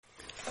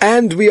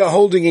And we are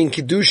holding in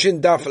Kiddushin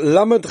Daf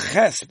Lamed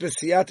Ches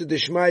B'Siyata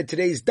D'Shmai.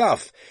 Today's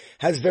Daf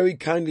has very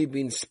kindly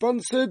been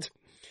sponsored.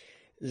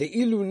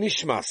 Le'ilu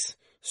Nishmas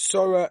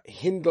Sora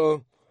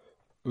Hindel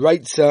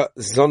Reitzer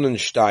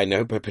Sonnenstein. I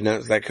hope I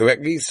pronounced that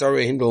correctly.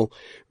 Sora Hindel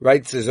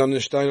Reitzer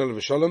Sonnenstein,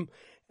 Olav Shalom.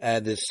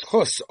 The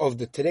schos of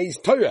the today's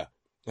Torah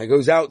that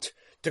goes out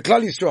to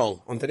Klal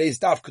Yisrael on today's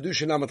Daf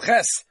Kiddushin Lamed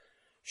Ches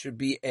should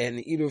be an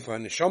ilu for a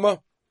neshama.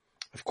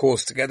 Of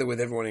course, together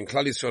with everyone in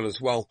Klal Yisrael as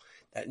well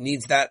that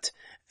needs that.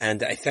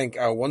 And I thank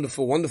our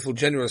wonderful, wonderful,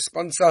 generous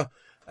sponsor,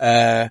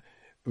 Reb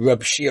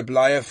Shia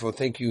Blaya,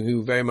 thank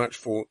you very much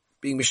for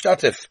being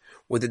mishtatif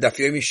with the Daf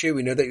Yomi Shir.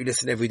 We know that you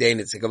listen every day, and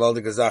it's a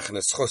gavaldig gazach and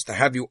a schos to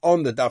have you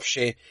on the Daf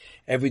Shir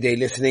every day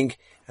listening.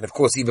 And of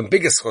course, even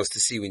bigger schos to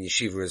see you in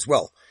yeshiva as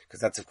well,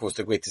 because that's of course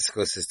the greatest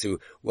schos is to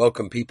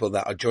welcome people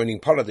that are joining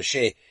part of the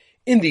Shir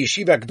in the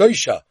yeshiva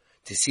Gdoisha,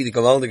 to see the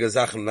gavaldig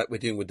gazachim that we're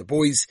doing with the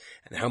boys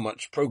and how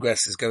much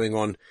progress is going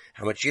on,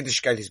 how much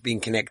Yiddishkeit is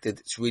being connected.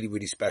 It's really,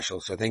 really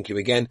special. So thank you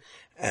again.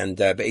 And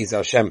Be'ez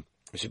Hashem,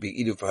 it should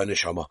be Idu for her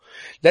neshama.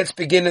 Let's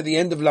begin at the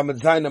end of Lamed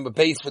Zayin number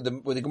base where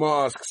the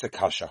Gemara asks a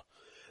kasha.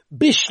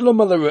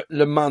 Bishloma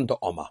lemanda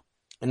oma.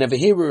 And over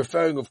here we're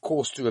referring, of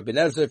course, to Rabbi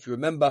Eliezer. If you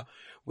remember,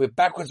 we're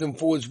backwards and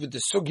forwards with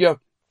the sugya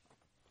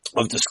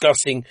of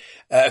discussing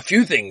a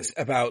few things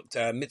about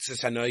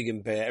mitzvahs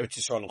hanoigim be'eretz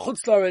Yisrael and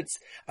Chutz La'aretz,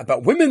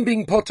 about women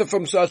being potter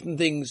from certain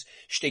things.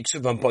 We've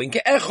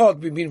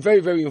been very,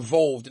 very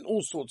involved in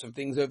all sorts of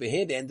things over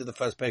here. The end of the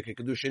first Perek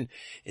Kiddushin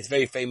is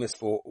very famous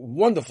for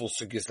wonderful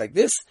sugyas like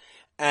this,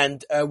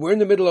 and we're in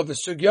the middle of a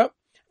sugya.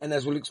 And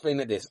as we'll explain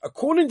like this,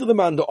 according to the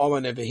Manda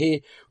Oman over here,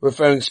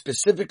 referring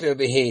specifically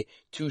over here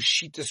to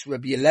Shitas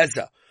Rabbi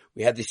Eliezer.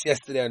 We had this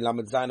yesterday in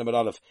Lamed Zayin Amud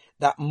Aleph,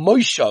 that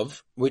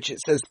Moshav, which it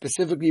says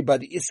specifically by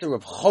the Isser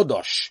of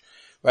Chodosh,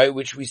 right,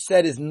 which we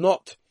said is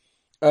not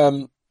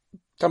coming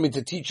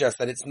to teach us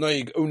that it's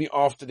noig only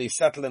after they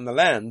settle in the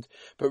land,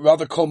 but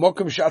rather Kol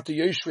Mokum Sh'ata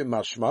Yoshvim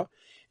Mashma.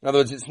 In other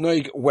words, it's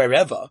noig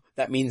wherever.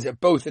 That means that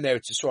both in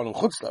Eretz Yisrael and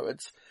Chutz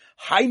La'aretz.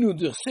 Hainu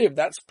D'chsiv,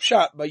 that's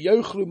Pshat,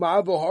 Vayochlu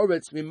Ma'avo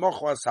Haaretz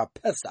Mimochas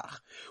HaPesach,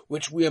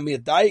 which we are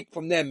medayik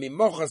from them,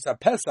 Mimochas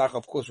HaPesach,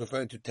 of course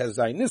referring to Tez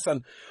Zayin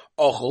Nisan,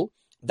 Ochel.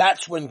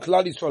 That's when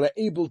Klal Yisrael are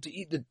able to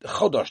eat the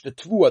chodosh, the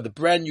tvua, the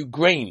brand new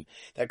grain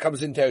that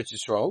comes into Eretz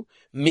Yisrael.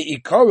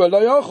 Mi'ikara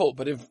lo yochel.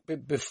 But if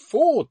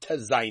before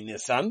Tez Zayin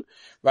Nisan,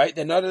 right,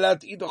 they're not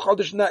allowed to eat the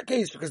chodosh in that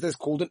case because there's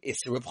called an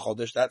isser of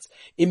chodosh. That's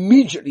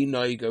immediately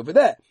noig over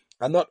there,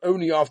 and not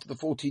only after the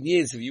 14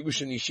 years of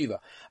Yerusha and Yeshiva.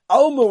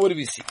 Alma, what do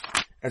we see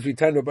as we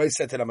turn Rabbi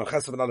said to the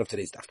Machasav and all of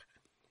today's stuff?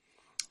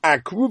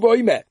 Akru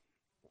v'oimeh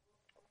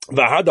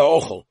v'hada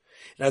ochel.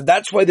 Now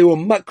that's why they were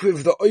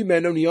makriv the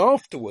oimen only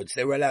afterwards.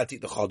 They were allowed to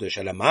eat the chodesh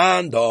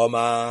alaman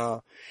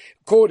doma.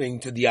 According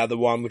to the other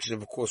one, which is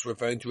of course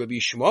referring to Rabbi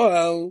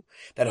Shmuel,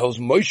 that holds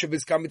Moshe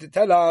is coming to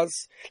tell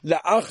us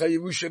la'acha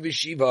Yerusha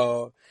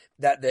v'shiva,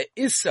 that the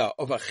issa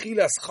of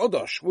achilas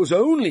chodesh was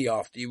only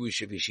after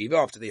Yerusha v'shiva,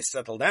 after they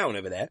settled down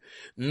over there.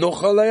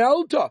 Nocha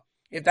alta.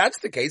 If that's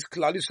the case,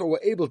 Klal Yisrael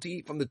were able to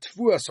eat from the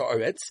tvua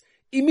sa'aretz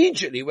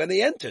immediately when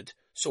they entered.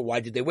 So why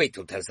did they wait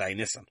till Tez Zayin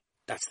Nisan?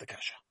 That's the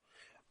kasha.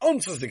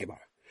 Answers the Gemara.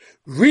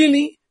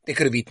 Really, they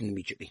could have eaten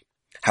immediately.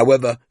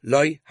 However,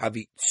 loy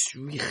havi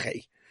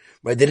tzrichei,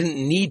 where they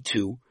didn't need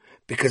to,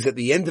 because at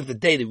the end of the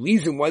day, the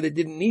reason why they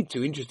didn't need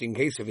to, interesting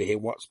case over here,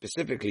 what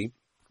specifically,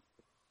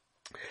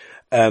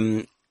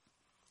 oh,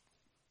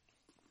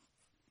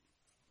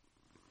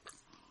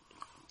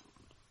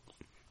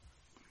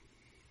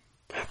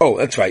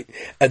 that's right.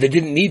 They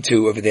didn't need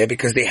to over there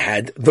because they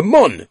had the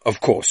mon,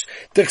 of course.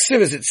 The Chsiv,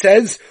 as it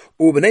says,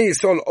 U'bnei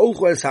Yisrael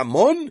olchu es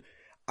hamon,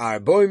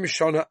 Arboim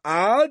shona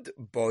ad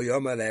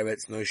boyom al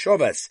eretz no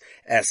shoves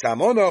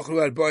esamon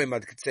ochlu al boyom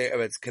ad k'tzei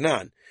eretz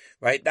Canaan.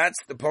 Right,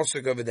 that's the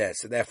pasuk over there.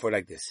 So therefore,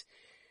 like this,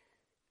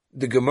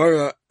 the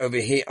Gemara over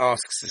here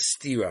asks a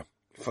stira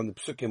from the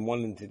psukim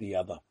one into the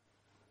other,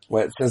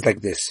 where it says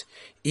like this: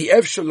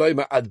 Iev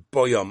shaloima ad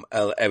boyom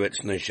al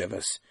eretz no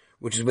shoves,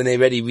 which is when they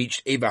already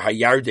reached Eva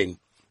Hayardin,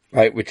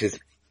 right? Which is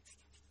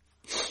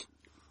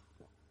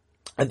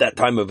at that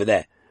time over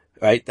there,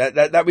 right?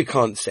 That we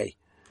can't say,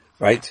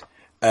 right?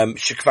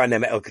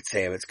 Shekvanem el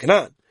Ketzei Eretz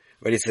Canaan,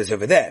 right? It says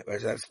over there, right?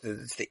 That's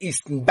it's the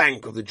eastern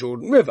bank of the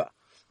Jordan River,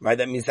 right?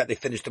 That means that they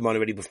finished them on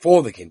already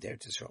before they came to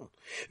Eretz Yisrael.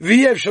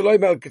 V'yev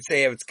shalom el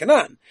Ketzei Eretz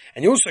Canaan,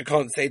 and you also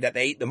can't say that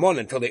they ate them on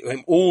until they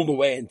came all the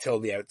way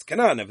until the Eretz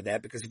Canaan over there,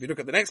 because if you look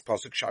at the next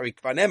pasuk, Shari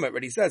Kvanem, it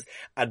already says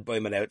ad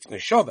boim al Eretz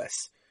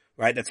Neshaves,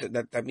 right?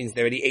 That means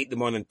they already ate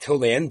them on until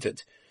they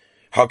entered.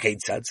 Haked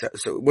said,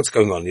 so what's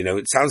going on? You know,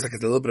 it sounds like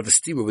it's a little bit of a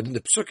steamer within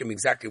the psukim,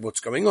 exactly what's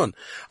going on.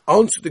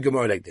 Answer the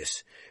Gemara like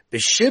this.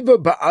 B'shiva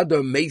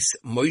ba'adar meis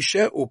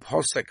Moshe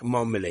u'posek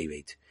ma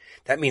meleved.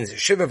 That means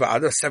Shiva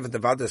ba'adar, 7th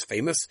of Adar, is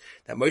famous,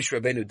 that Moshe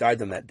Rabbeinu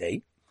died on that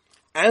day,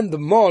 and the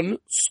mon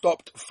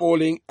stopped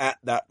falling at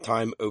that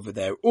time over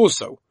there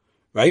also,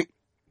 right?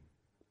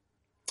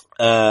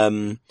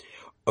 Right?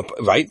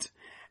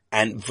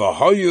 And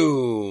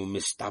v'hoyu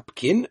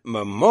mistapkin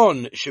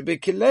mamon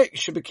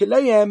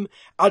shebekileim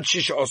ad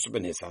shisha osu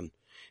b'nisan.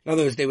 In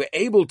other words, they were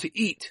able to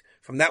eat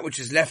from that which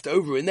is left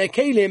over in their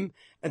kelim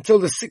until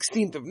the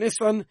 16th of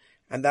Nisan,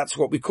 and that's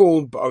what we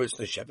call Ba'aretz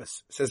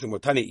Nesheves. It says in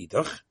Motani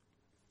Idach,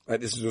 right,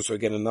 this is also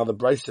again another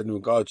brayso in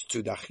regards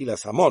to the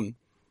Achilas Hamon.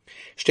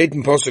 Steht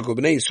in Posuk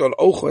Bnei Yisrael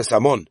Ocho Es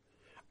Hamon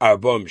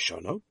Arba'im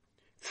Shana.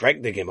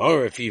 Frank the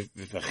Gemara, if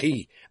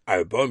V'chi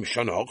Arba'im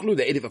Shana Ochlu,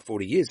 they ate it for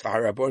 40 years.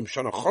 V'har Arba'im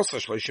Shana Chosa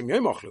Shloshim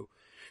Yom Ochlu.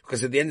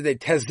 Because at the end of the day,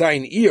 Tez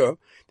Zayin Iyar,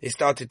 they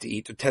started to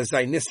eat, or Tez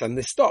Zayin Nisan,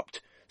 they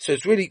stopped. So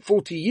it's really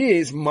 40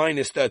 years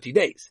minus 30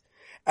 days.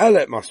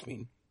 Ela, it must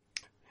mean,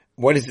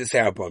 what does it say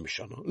Arba'im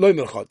Shana? Lo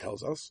Milchat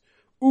tells us,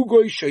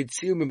 Ugoy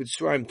Shoytziu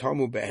Mitzrayim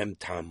Tamu Behem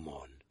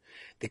Tamon.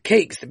 The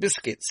cakes, the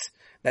biscuits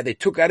that they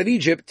took out of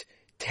Egypt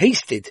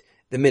tasted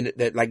the minute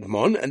that like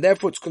mon, and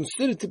therefore it's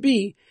considered to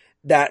be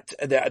that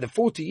the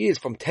 40 years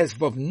from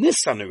Tezvav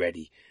Nisan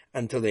already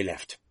until they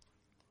left.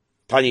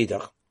 Tanya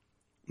Idach,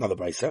 another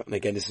brayso, and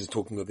again this is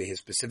talking over here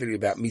specifically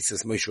about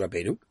Misas Moshe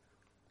Rabbeinu.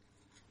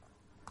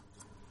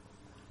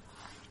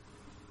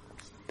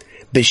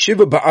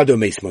 Beshiva Ba'ado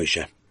Meis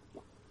Moshe.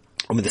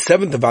 On the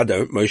 7th of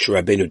Adar, Moshe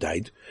Rabbeinu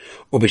died,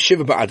 or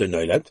Beshiva Ba'ado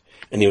Noilad,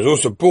 and he was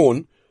also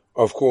born,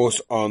 of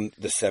course, on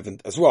the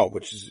 7th as well,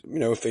 which is,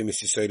 a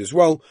famous yesod as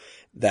well,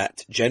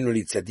 that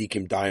generally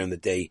tzaddikim die on the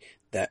day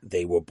that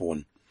they were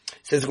born.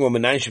 It says, how do we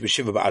know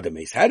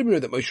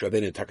that Moshe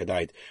Rabbeinu Taka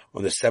died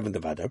on the 7th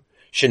of Adar?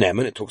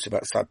 Sheneman, it talks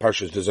about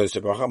Parshas V'zos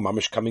Bracha,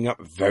 Mamash coming up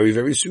very,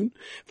 very soon.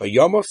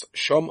 V'yamos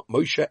Shom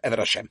Moshe Ever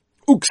Hashem.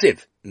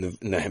 Uksiv, in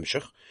the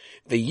Hemshech.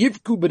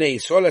 V'yivku b'nei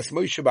Yisrael es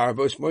Moshe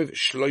ba'arvos Moav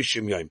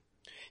shloshim yom.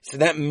 So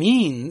that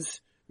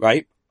means,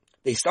 right,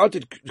 they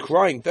started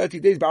crying 30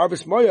 days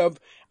ba'arvos Moav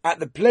at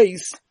the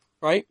place,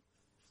 right,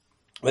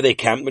 where they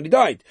camped when he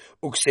died.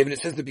 Uksiv, and it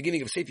says at the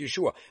beginning of Sefer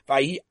Yeshua,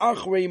 V'hi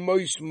achrei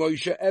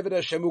Moshe Eved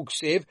Hashem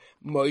Uksiv,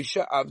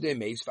 Moshe avdei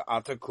meis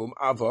v'atakum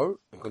avor.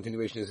 In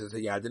continuation, it says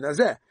the Yad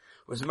Nazeh.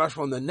 Was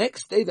on the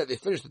next day that they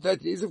finished the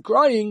 30 days of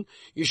crying,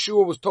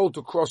 Yeshua was told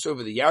to cross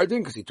over the Yarden,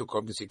 because he took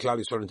obviously Klal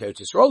Yisrael into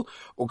Eretz Yisrael.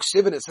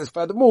 Uksiv, and it says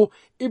furthermore,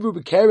 Ibru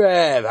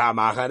b'kerev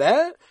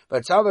ha'machaneh,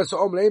 v'tzava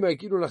sa'om leima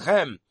yikidu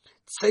lachem,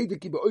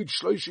 tzedeki ba'oid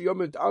shloisha yom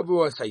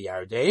avu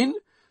ha'yarden.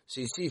 So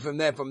you see from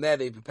there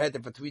they prepared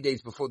them for 3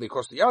 days before they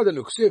crossed the Yarden.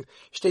 Uksiv,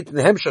 steht in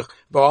the Hemshech,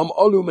 v'am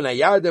olu min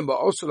ha'yarden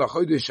ba'osu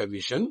l'chodesh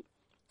havishan.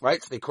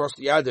 Right, so they crossed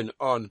the Yarden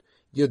on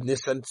Yud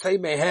Nisan, tzei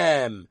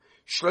mehem,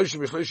 shloisha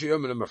v'shloisha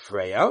yom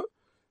l'mafreya.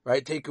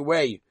 Right, take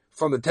away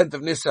from the 10th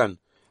of Nisan,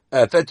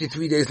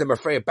 33 days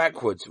l'mafreya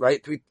backwards,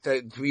 right?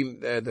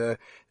 The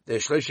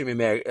Shloshim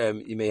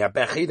Yimei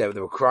HaBechi, they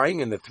were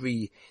crying, and the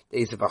 3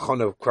 days of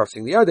Achona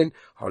crossing the Yarden,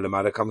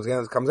 Harlamada comes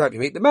out, you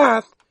make the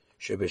math,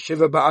 Shiva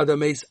Shiva Ba'ada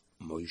Meis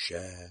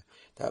Moshe.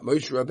 That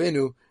Moshe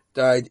Rabbeinu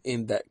died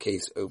in that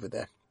case over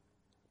there.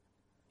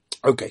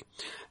 Okay,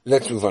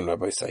 let's move on,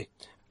 Rabbi say.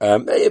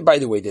 By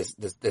the way, there's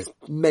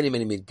many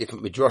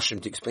different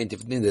midrashim to explain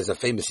different things. There's a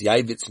famous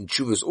Yavitz and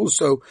Chuvas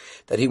also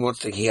that he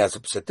has a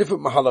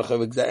different mahalach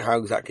of how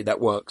exactly that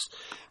works.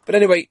 But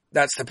anyway,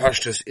 that's the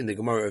pashtus in the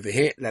Gemara over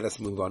here. Let us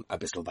move on a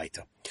bissel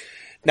weiter.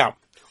 Now,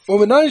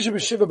 okay,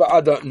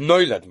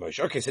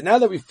 so now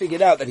that we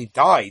figured out that he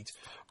died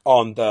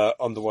on the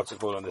what's it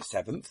called on the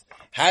 7th,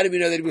 how do we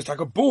know that he was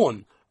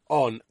born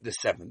on the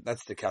 7th?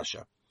 That's the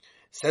kasha.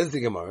 Says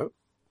the Gemara.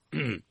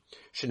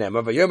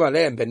 Shenema vayom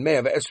aleim ben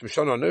 110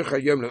 shana nocha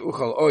yom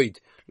leuchal oid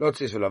lo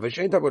tzis v'lo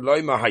v'shein tabod lo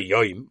ima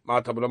hayoim ma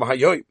tabod lo ma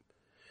hayoim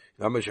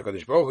lama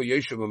shakadosh baruch hu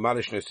yeshu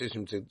v'malish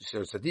nesisim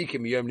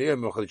tzadikim yom liyom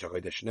mochadosh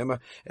hakodesh shenema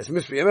es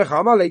misvi yemecha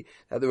amalei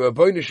that the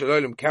Rabbeinu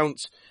Shalom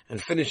counts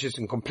and finishes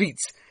and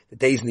completes the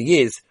days and the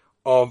years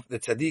of the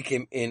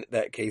tzadikim in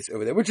that case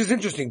over there, which is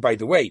interesting, by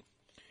the way,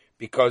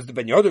 because the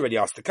Ben Yehuda already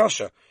asked the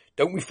kasha.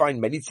 Don't we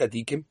find many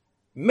tzadikim,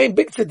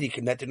 big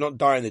tzadikim, that did not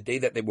die on the day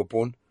that they were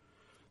born?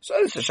 So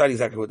this is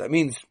exactly what that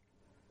means.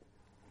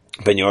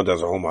 Ben Yehuda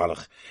does a whole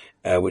malach,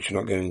 which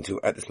we're not going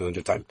into at this moment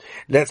of time.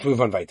 Let's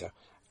move on weiter.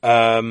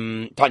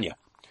 Tanya.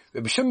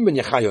 Rabbi Shimon ben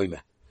Yochai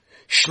omer,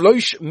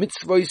 Shlosh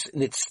mitzvos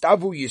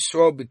nitztavu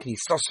Yisrael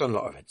b'knisason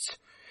la'aretz.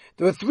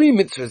 There were 3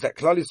 mitzvahs that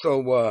Klal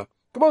Yisrael were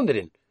commanded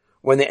in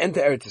when they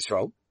enter Eretz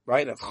Yisrael,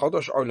 right? That's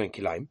Chodosh, Orlan,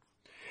 Kilayim.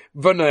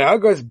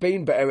 V'noyagas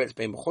bein be'eretz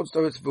bein b'chutz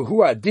la'aretz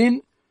v'hu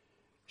adin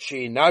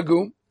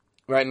she'inagu.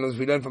 Right, and as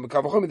we learn from the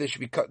Kavachom, there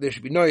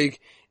should be noig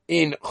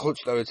in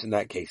Chutz La'aretz in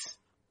that case.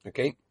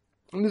 Okay?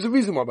 And there's a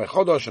reason why by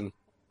Chodosh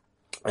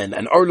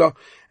and Orla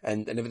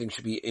and everything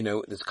should be,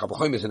 there's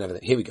Kavachomis and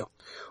everything. Here we go.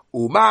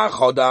 Uma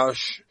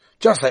Chodosh,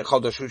 just like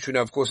Chodosh, which we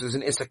know, of course, is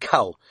an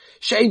Isakal.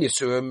 Shein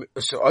Yisurim,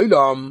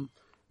 Olam.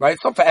 Right?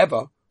 It's not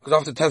forever,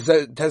 because after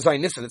Tezai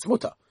Nisan, it's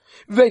Mutter.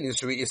 Vein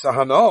Yisuri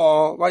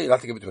Isahana. Right? You'll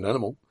have to give it to an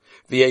animal.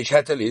 V'yesh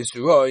Heta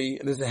Yisuri,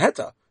 and there's a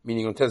Heta,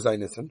 meaning on Tezai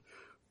Nisan.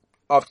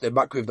 After they're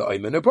back with the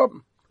Omer, no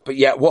problem. But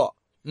yet what?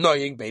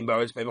 Knowing bein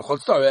baretz bein b'chol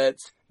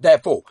tzoretz.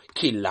 Therefore,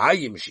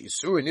 kilayim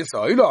she'isurin is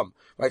ha'olam.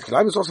 Right?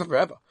 Kilayim is also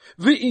forever.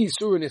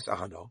 V'isurin is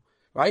ha'hana.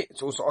 Right?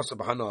 It's also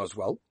b'hana as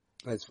well.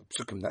 There's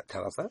psukim that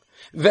tell us that.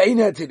 Ve'in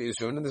ha'til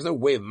isurin, and there's no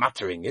way of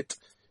mattering it.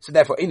 So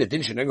therefore, in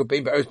addition,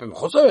 bein baretz bein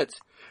b'chol tzoretz.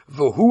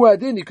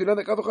 V'huadin, you could learn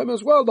the other chumah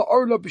as well, the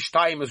orla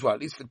b'shtayim as well, at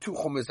least for 2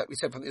 chumahs that we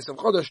said from the Issa of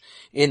Chodesh,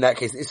 in that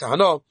case, Issa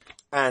Hana,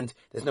 and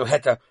there's no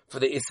heta for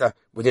the Issa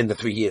within the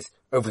 3 years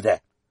over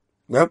there.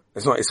 No?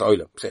 It's not Issa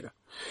Oila, say that.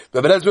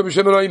 But that's Rabbi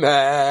Shimon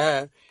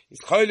Oimeh.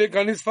 He's chaylik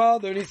on his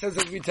father, and he says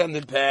as we turn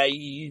the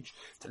page,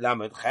 to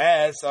Lamed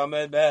Ches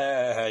Amid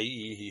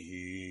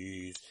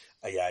Beis.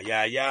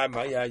 Ayayayam,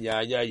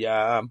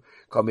 ayayayam.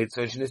 Any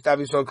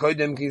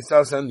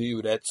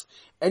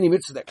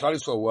mitzvah that Klal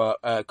Yisrael were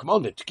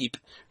commanded to keep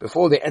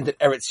before they entered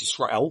Eretz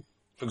Yisrael,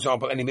 for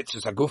example, any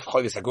mitzvah Haguf,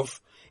 Chayvis Haguf,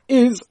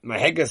 is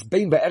Mahegas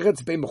Bein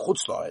Be'eretz Bein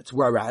B'chutz La'aretz,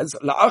 whereas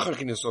La'achar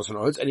Chinas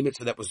La'aretz, any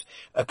mitzvah that was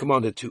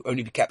commanded to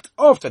only be kept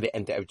after they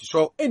enter Eretz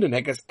Yisrael, in the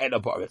Hegas Ela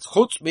Ba'aretz.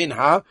 Chutz Min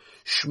Ha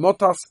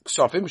Shmotas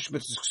Ksofim,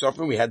 Shmotas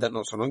Ksofim, we had that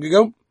not so long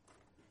ago.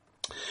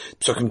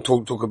 So I can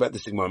talk about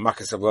this thing more in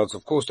Makkah of words,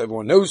 of course,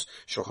 everyone knows.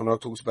 Shulchan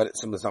Aruch talks about it,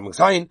 similar to Zamach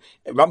Zayin.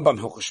 Rambam,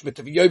 Hilchos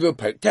Shmita V'Yovel,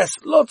 Perek Tes,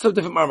 lots of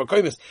different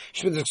Maramakomis.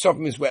 Shmita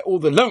Ksofim is where all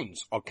the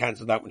loans are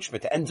cancelled out when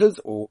Shmita enters,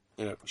 or,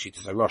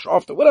 Shitas Rush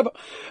after, whatever.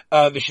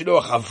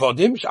 V'Shiloach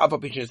HaVodim, Sha'afa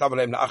Pichin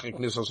Establem La'achar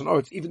Knessos and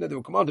Oretz, even though they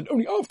were commanded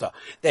only after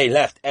they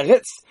left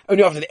Eretz,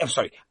 only after they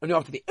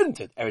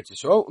entered Eretz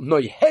Yisrael,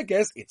 Noy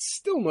Heges, it's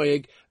still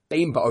Noyeg,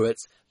 Bein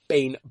Ba'aretz,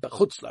 Bein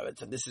B'chutz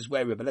La'aretz, and this is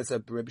where Rabbi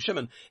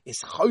Shimon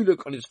is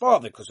chayluk on his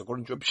father, because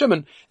according to Rabbi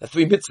Shimon, the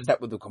 3 mitzvahs that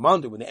were the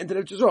commanded when they entered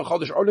Eretz Yisrael,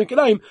 Chodesh Orla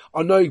Kilayim,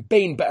 are noig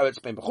Bein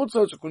Ba'aretz Bein B'chutz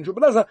La'aretz. According to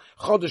Rabbi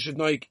Chodesh is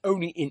noig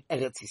only in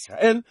Eretz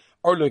Yisrael,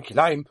 Orla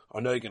Kilayim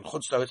are noig in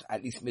Chutz La'aretz,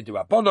 at least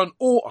midrabanan,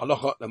 or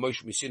halacha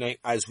l'Moshe Misinai,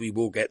 as we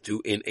will get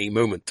to in a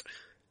moment.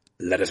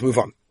 Let us move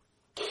on.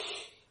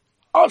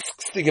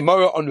 Asks the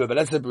Gemara on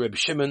Rabbi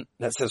Shimon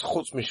that says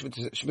Chutz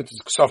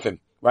Shmitas Ksofim,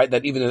 right?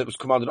 That even though it was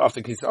commanded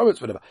after Kisa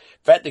Oretz, whatever.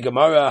 Vet the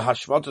Gemara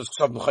Hashmatas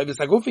Ksofim Chayvis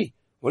Hagufi.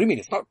 What do you mean?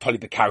 It's not Tali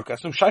Bekarka.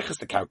 It's no Shaychus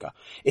the Karka.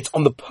 It's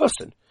on the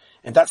person,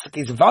 and that's the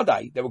case of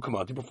Vadai. They were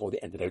commanded before they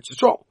entered Eretz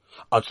Yisrael.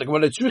 Asks the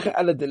Gemara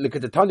look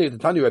at the Tanya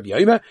Rabbi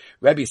Yomer.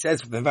 Rabbi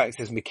says, in fact, it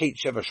says Mikate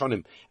Sheva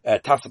Shonim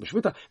Tafsa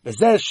B'Shmita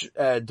V'Zeh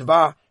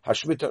Dva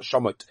Hashmita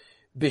Shomot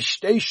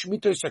B'Shtei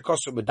Shmita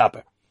Sakosu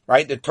Medaper.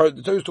 Right? The Torah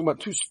is talking about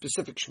 2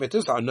 specific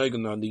shmitas that are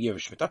noigan on the year of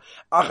Shmita.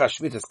 Acha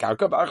shmitas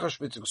karka, acha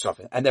shmitas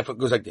ksofim. And therefore it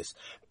goes like this.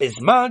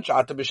 Bizman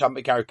sh'ata b'sham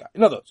b'karka.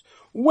 In other words,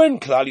 when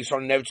Klal Yisrael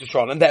and Eretz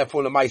Yisrael, and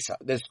therefore the Maisa,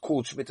 there's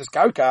called shmitas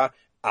karka,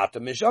 ata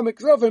b'sham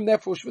ksofim,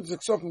 therefore shmitas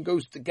ksofim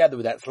goes together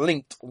with that. It's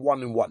linked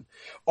 1 in 1.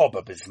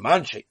 But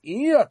bizman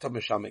she'ata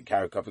b'sham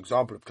b'karka, for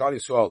example, if Klal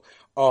Yisrael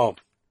are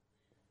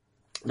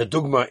the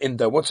dogma in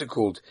the, what's it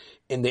called,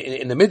 in the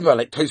midbar,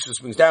 like Tosfos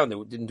brings down, they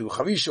didn't do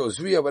Chavisha or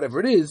Zriya, whatever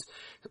it is,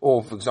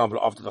 or for example,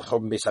 after the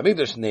Chorban Beis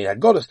HaMikdash, and they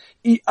had Goddess,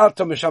 in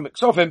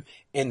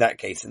that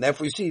case. And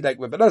therefore you see, like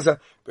Rabbi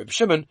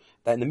Shimon,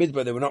 that in the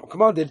midbar they were not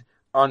commanded,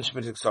 on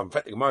Shmitas Ksofim.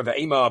 Fet the Gemara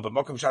ve'ema,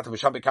 b'mokum shata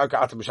b'sham b'karka,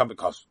 ata b'sham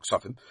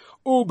b'ksofim,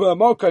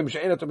 u'b'mokum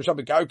she'enata b'sham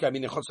b'karka,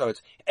 meaning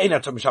chotzaretz,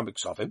 enata b'sham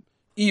b'ksofim,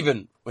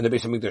 even when the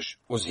Beis HaMikdash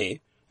was here,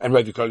 and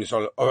Rabbi Klal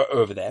Yisrael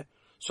over there.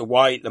 So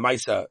why the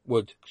Maisa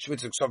would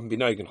Shmitas Ksofim be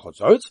noig in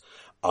Chotzaretz?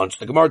 Answer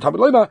the Gemara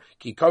Talmud Loima,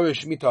 ki koreh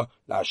Shmita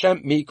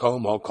la'Hashem mikol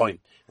malkoim.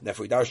 And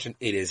therefore Darshan,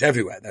 it is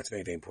everywhere. That's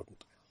very, very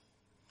important.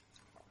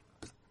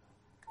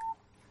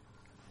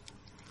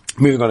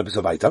 Moving on a bit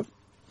weiter.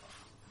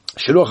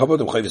 Shiluach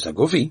avodim chayvis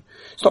hagufi.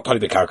 It's not Tali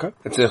Bekarka.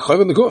 It's a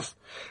chayv on the guf.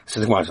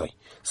 Says the Gemara, sorry.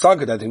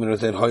 Saga that thing when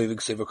it's in chayv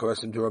ksiva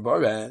korasim to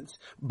Baretz.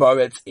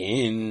 Baretz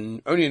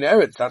in only in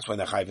Eretz. That's why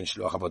they're chayv in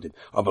Shiluach avodim.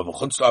 Aber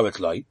b'chutz Eretz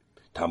loy.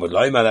 Talmud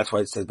Loima, that's why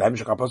it says, B'hem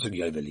shakaposuk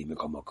yoveli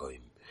mikol makoim.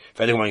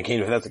 Further, when it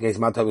came, if that's the case,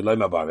 Talmud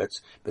Loima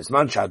Baretz,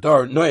 B'zman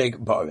shador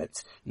noig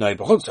Baretz, noig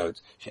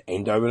b'chutz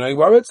she'ein dar noig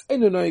Baretz,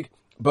 ein noig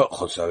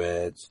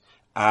b'chutz.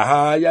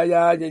 Aha,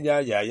 ya.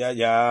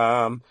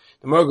 The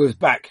Gemara goes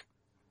back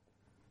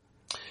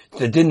to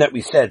the din that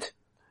we said,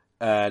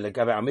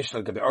 legabe our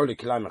Mishnah, legabe Orla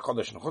Kilayim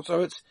HaChodesh and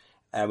Chutz,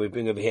 and we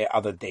bring over here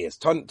other days.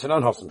 Tanan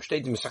Hofsim,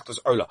 Shteit Mesechtas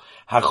Orla,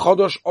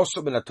 HaChodesh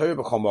also ben HaTorah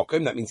b'chol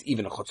makom, that means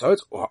even a Chutz,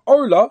 or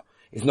Orla,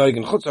 is noig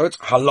in Chutz La'aretz,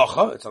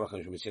 halacha, it's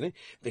halacha nishum,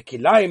 the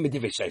kilayim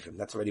medivei seifim,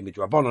 that's already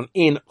midrabanon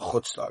in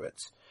Chutz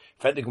La'aretz.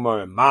 Fet the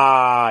Gemara,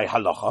 my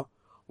halacha,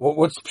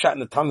 what's the pshat in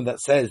the Tanna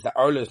that says that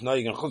Orla is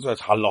noig in Chutz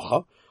La'aretz,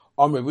 halacha?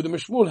 Amr Yehuda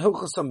Mishmul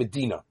Hilchas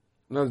Medina.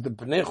 Now the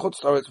Bnei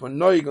Chutz La'aretz were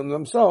noig on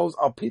themselves,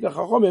 al pida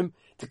chachomim,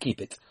 to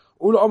keep it.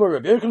 Ula Amr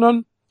Rabbi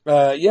Yochanan,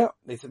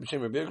 they said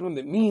b'shem Rabbi Yochanan,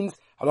 that means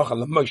halacha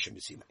l'Moshe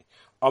B'Sinai.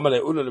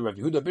 Amale Ula Rabbi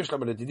Yehuda Bishlam,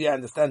 but did I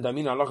understand? I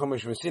mean halacha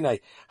Moshe B'Sinai.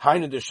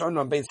 Hainu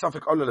Deshon bein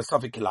Safik Orla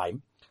leSafik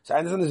Kilayim. So I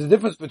understand there's a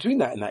difference between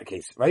that in that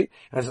case, right?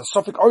 And as a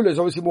Safik Orla is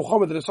obviously more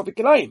common than a Safik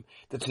Kilayim.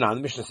 The Tanna,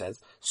 the Mishnah says,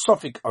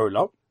 Safik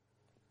Orla.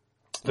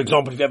 For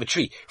example, if you have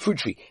a fruit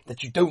tree,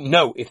 that you don't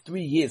know if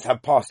 3 years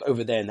have passed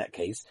over there in that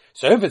case.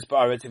 So if it's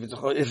Ba'aretz, if it's an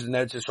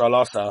Eretz Yisrael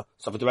Asa,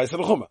 Safik Debai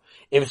Safik Chumrah.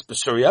 If it's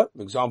Basuria,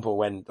 for example,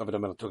 when David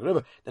Amelech took it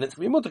over, then it's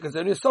going to be Mutter, because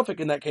only a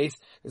Safik in that case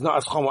is not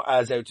as Chumrah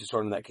as Eretz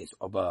Yisrael in that case.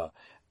 But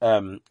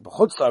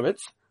B'chutz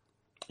La'aretz,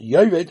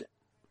 Yored,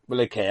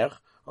 B'leker,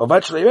 or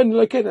virtually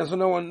B'leker, so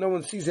no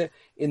one sees it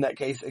in that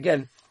case,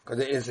 again, because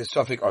it is a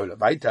Safik Ola,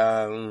 right?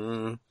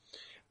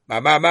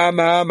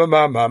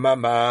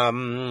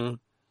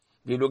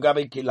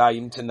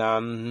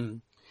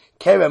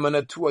 Kerem on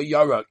a tua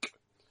yarok.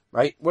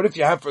 Right? What if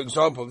you have, for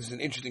example, this is an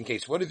interesting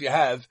case. What if you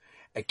have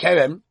a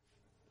kerem?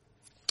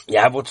 You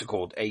have what's it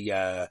called?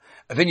 A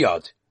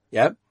vineyard.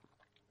 Yeah?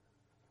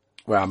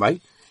 Where am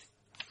I?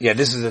 Yeah,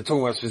 this is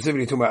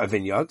specifically talking about a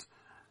vineyard.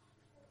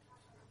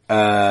 Yeah,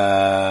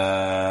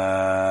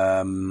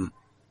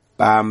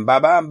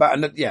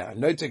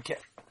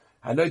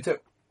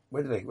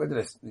 where did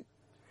I?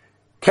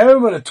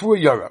 Kerem on a tua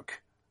yarok.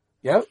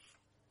 Yeah?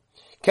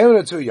 Kerem on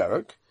a tua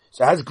yarok.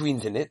 So it has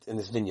greens in it, in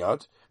this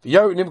vineyard.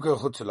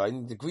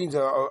 The greens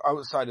are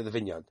outside of the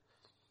vineyard.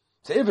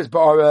 So if it's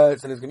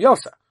ba'aretz, then it's going to be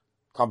yasa.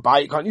 Can't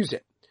buy it, can't use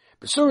it.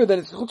 But surah, then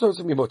it's chutzos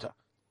and mimota.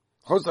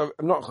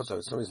 Not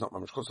chutzos, sorry, it's not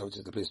mamash chutzos,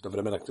 it's the place of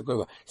the Melech to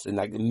go. It's in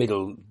like the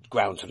middle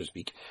ground, so to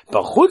speak.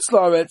 But chutz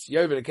la'aretz,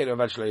 yover the kedah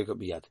v'ashlo yikot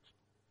biyad.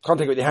 Can't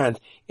take it with your hand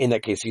in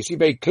that case. So you see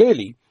very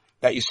clearly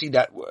that you see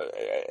that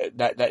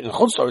in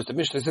chutzos, the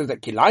Mishnah says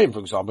that kilayim, for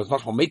example, is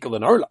much more mekel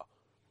than orla.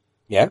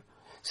 Yeah?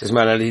 Says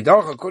man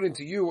alidach, according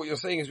to you, what you're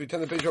saying is we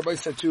turn the page Rabbi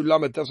said to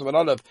Lamed Tesam and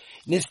Aleph,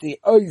 Nisni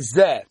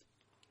oizeh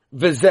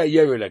v'zeh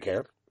yover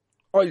leker,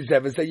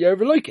 oizeh v'zeh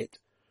yover like it.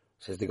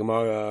 Says the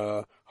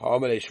Gemara,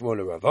 ha'amalei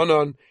shmona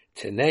ravonon,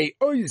 tenei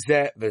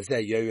oizeh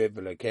v'zeh yover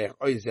leker,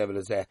 oizeh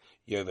v'zeh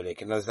yover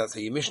leker. Now that's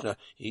a Mishnah.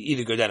 You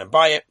either go down and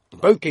buy it, in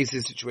both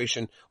cases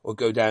situation, or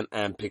go down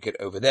and pick it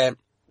over there.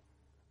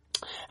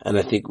 And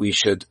I think we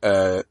should,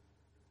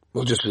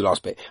 we'll just do the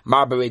last bit.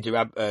 Ma'abere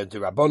de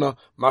Rabbona,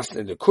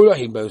 Maslin de Kula,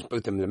 he both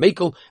them the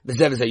Mekel,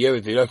 Bezev is a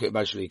Yored, Vilok,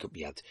 Bashali could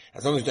be at.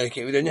 As long as you don't take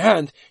it within your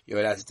hand, you're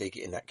allowed to take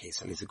it in that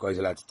case. At least the guy is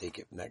allowed to take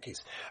it in that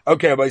case.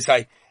 Okay, Rabbi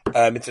Say,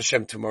 Mitzvah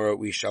Shem, tomorrow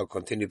we shall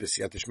continue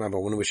B'siyat Shema, but I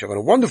want to wish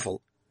everyone a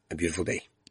wonderful and beautiful day.